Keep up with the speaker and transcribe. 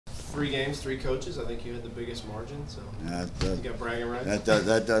3 games, 3 coaches. I think you had the biggest margin, so you got bragging rights.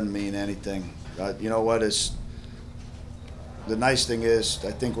 That doesn't mean anything. You know what is the nice thing is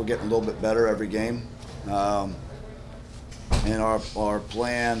I think we're getting a little bit better every game, and our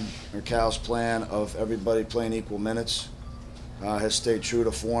plan, or Cal's plan of everybody playing equal minutes has stayed true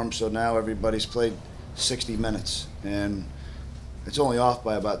to form. So now everybody's played 60 minutes, and it's only off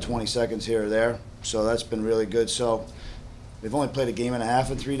by about 20 seconds here or there. So that's been really good. So we've only played a game and a half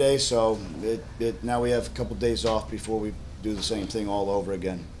in 3 days, so now we have a couple days off before we do the same thing all over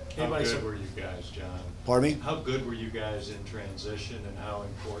again. How good were you guys, John? Pardon me? How good were you guys in transition, and how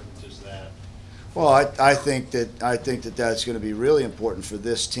important is that? Well, I think that that's going to be really important for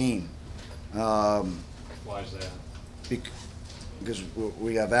this team. Why is that? Because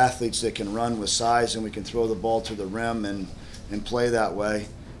we have athletes that can run with size, and we can throw the ball to the rim and play that way.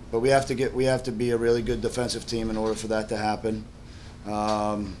 But we have to be a really good defensive team in order for that to happen.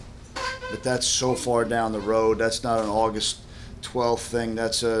 But that's so far down the road. That's not an August 12th thing.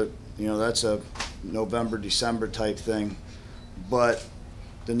 That's a November, December type thing. But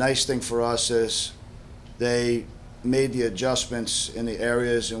the nice thing for us is they made the adjustments in the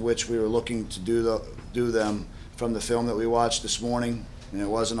areas in which we were looking to do them from the film that we watched this morning, and it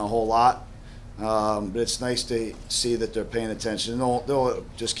wasn't a whole lot. But it's nice to see that they're paying attention. They'll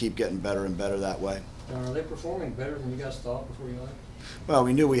just keep getting better and better that way. John, are they performing better than you guys thought before you left? Well,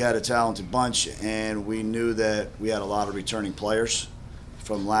 we knew we had a talented bunch, and we knew that we had a lot of returning players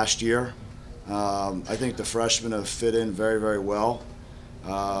from last year. I think the freshmen have fit in very, very well.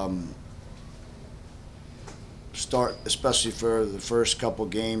 Especially for the first couple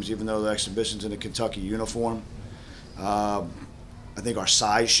games, even though the exhibition's in a Kentucky uniform. I think our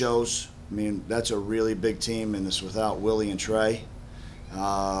size shows. I mean, that's a really big team, and it's without Willie and Trey.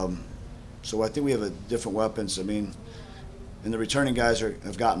 So I think we have different weapons. I mean, and the returning guys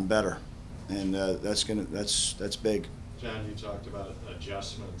have gotten better, and that's big. John, you talked about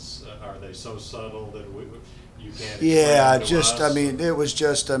adjustments. Are they so subtle that you can't? Yeah, it was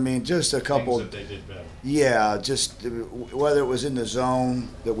just a couple. Things that they did better. Yeah, just whether it was in the zone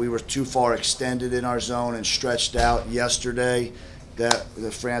that we were too far extended in our zone and stretched out yesterday, that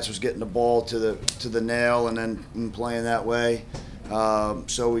the France was getting the ball to the nail and then playing that way.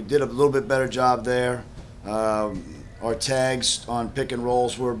 So we did a little bit better job there. Our tags on pick and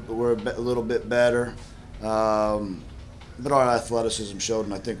rolls were a little bit better. But our athleticism showed,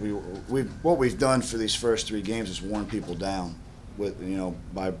 and I think what we've done for these first 3 games is worn people down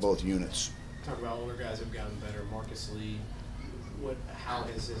by both units. Talk about older guys who've gotten better. Marcus Lee, how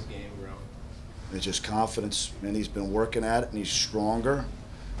has his game grown? It's just confidence, and he's been working at it, and he's stronger.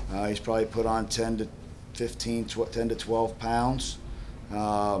 He's probably put on 10 to 12 pounds.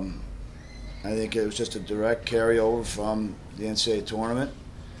 I think it was just a direct carryover from the NCAA tournament.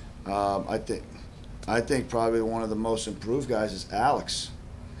 I think probably one of the most improved guys is Alex.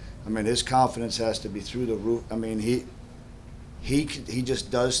 I mean, his confidence has to be through the roof. I mean, he just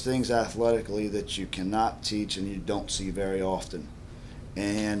does things athletically that you cannot teach and you don't see very often.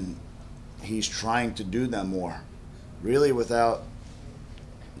 And he's trying to do them more, really without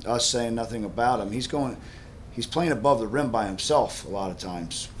us saying nothing about him. He's playing above the rim by himself a lot of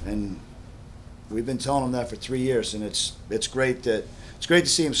times, and we've been telling him that for 3 years. And it's great to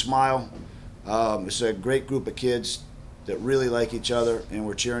see him smile. It's a great group of kids that really like each other, and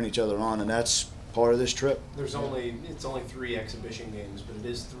we're cheering each other on, and that's part of this trip. It's only 3 exhibition games, but it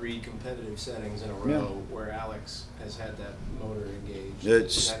is 3 competitive settings in a row where Alex has had that motor engaged.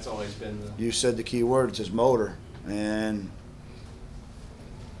 That's always been you said the key word. It's his motor, and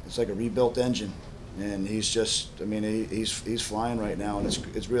it's like a rebuilt engine. And he's he's flying right now, and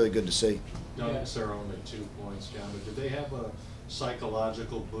it's really good to see. Doug Cerrone at 2 points, John. But did they have a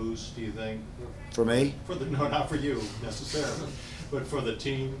psychological boost, do you think? For me? No, not for you necessarily, but for the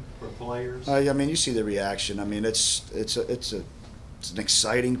team, for players. I mean, you see the reaction. I mean, it's an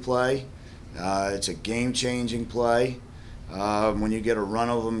exciting play. It's a game-changing play. When you get a run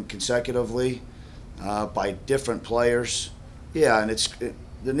of them consecutively by different players, and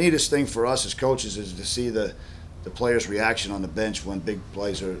the neatest thing for us as coaches is to see the players' reaction on the bench when big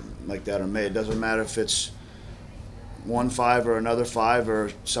plays like that are made. It doesn't matter if it's 1-5 or another 5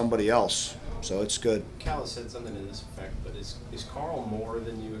 or somebody else. So it's good. Cal has said something to this effect, but is Carl more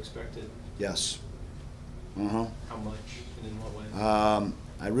than you expected? Yes. How much and in what way?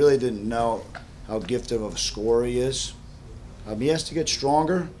 I really didn't know how gifted of a scorer he is. He has to get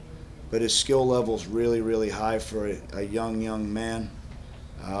stronger, but his skill level is really, really high for a young man.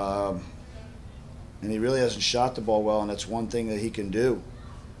 And he really hasn't shot the ball well, and that's one thing that he can do.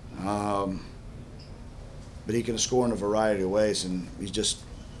 But he can score in a variety of ways, and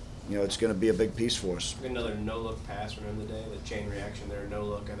it's going to be a big piece for us. Another no-look pass, remember the day, the chain reaction there,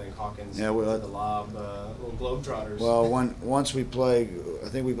 no-look, I think Hawkins Yeah, to the lob, little Globetrotters. Well, once we play, I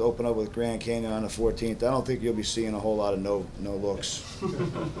think we've opened up with Grand Canyon on the 14th. I don't think you'll be seeing a whole lot of no looks.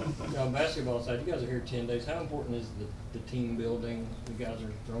 Now, on basketball side, you guys are here 10 days. How important is the team building? You guys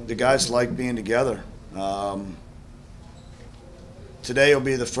are throwing. The guys like being together. Today will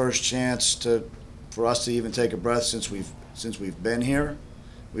be the first chance for us to even take a breath since we've been here.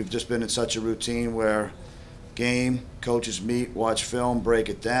 We've just been in such a routine where game, coaches meet, watch film, break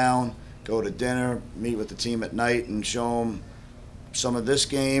it down, go to dinner, meet with the team at night and show them some of this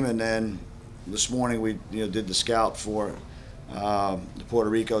game. And then this morning we did the scout for the Puerto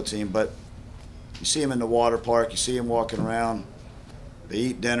Rico team. But you see them in the water park, you see them walking around, they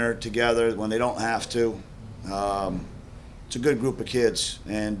eat dinner together when they don't have to. It's a good group of kids.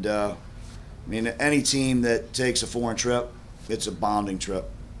 And I mean, any team that takes a foreign trip, it's a bonding trip.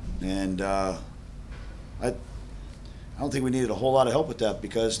 And I don't think we needed a whole lot of help with that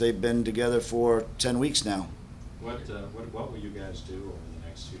because they've been together for 10 weeks now. What will you guys do over the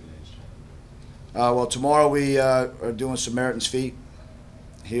next 2 days? Well, tomorrow we are doing Samaritan's Feet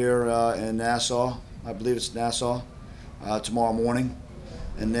here in Nassau. I believe it's Nassau, tomorrow morning.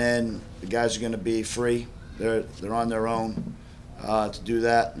 And then the guys are going to be free. They're on their own to do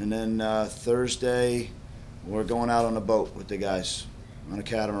that. And then Thursday, we're going out on a boat with the guys on a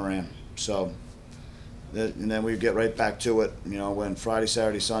catamaran. So, and then we get right back to it, when Friday,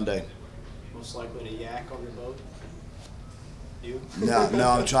 Saturday, Sunday. Most likely to yak on your boat? You? No,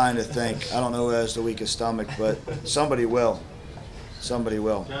 I'm trying to think. I don't know who has the weakest stomach, but somebody will. Somebody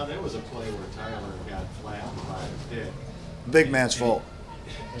will. Now, there was a play where Tyler got flattened by a pick. Big man's fault.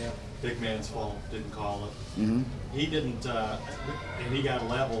 Yeah. Big man's fault, didn't call it. Mm-hmm. He didn't, and he got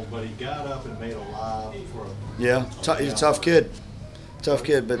leveled, but he got up and made a lob for a. Yeah, he's a tough kid. Tough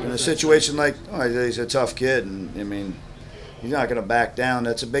kid, but in a situation like, he's a tough kid, and I mean, he's not going to back down.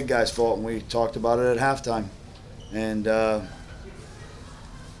 That's a big guy's fault, and we talked about it at halftime. And, that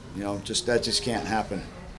just can't happen.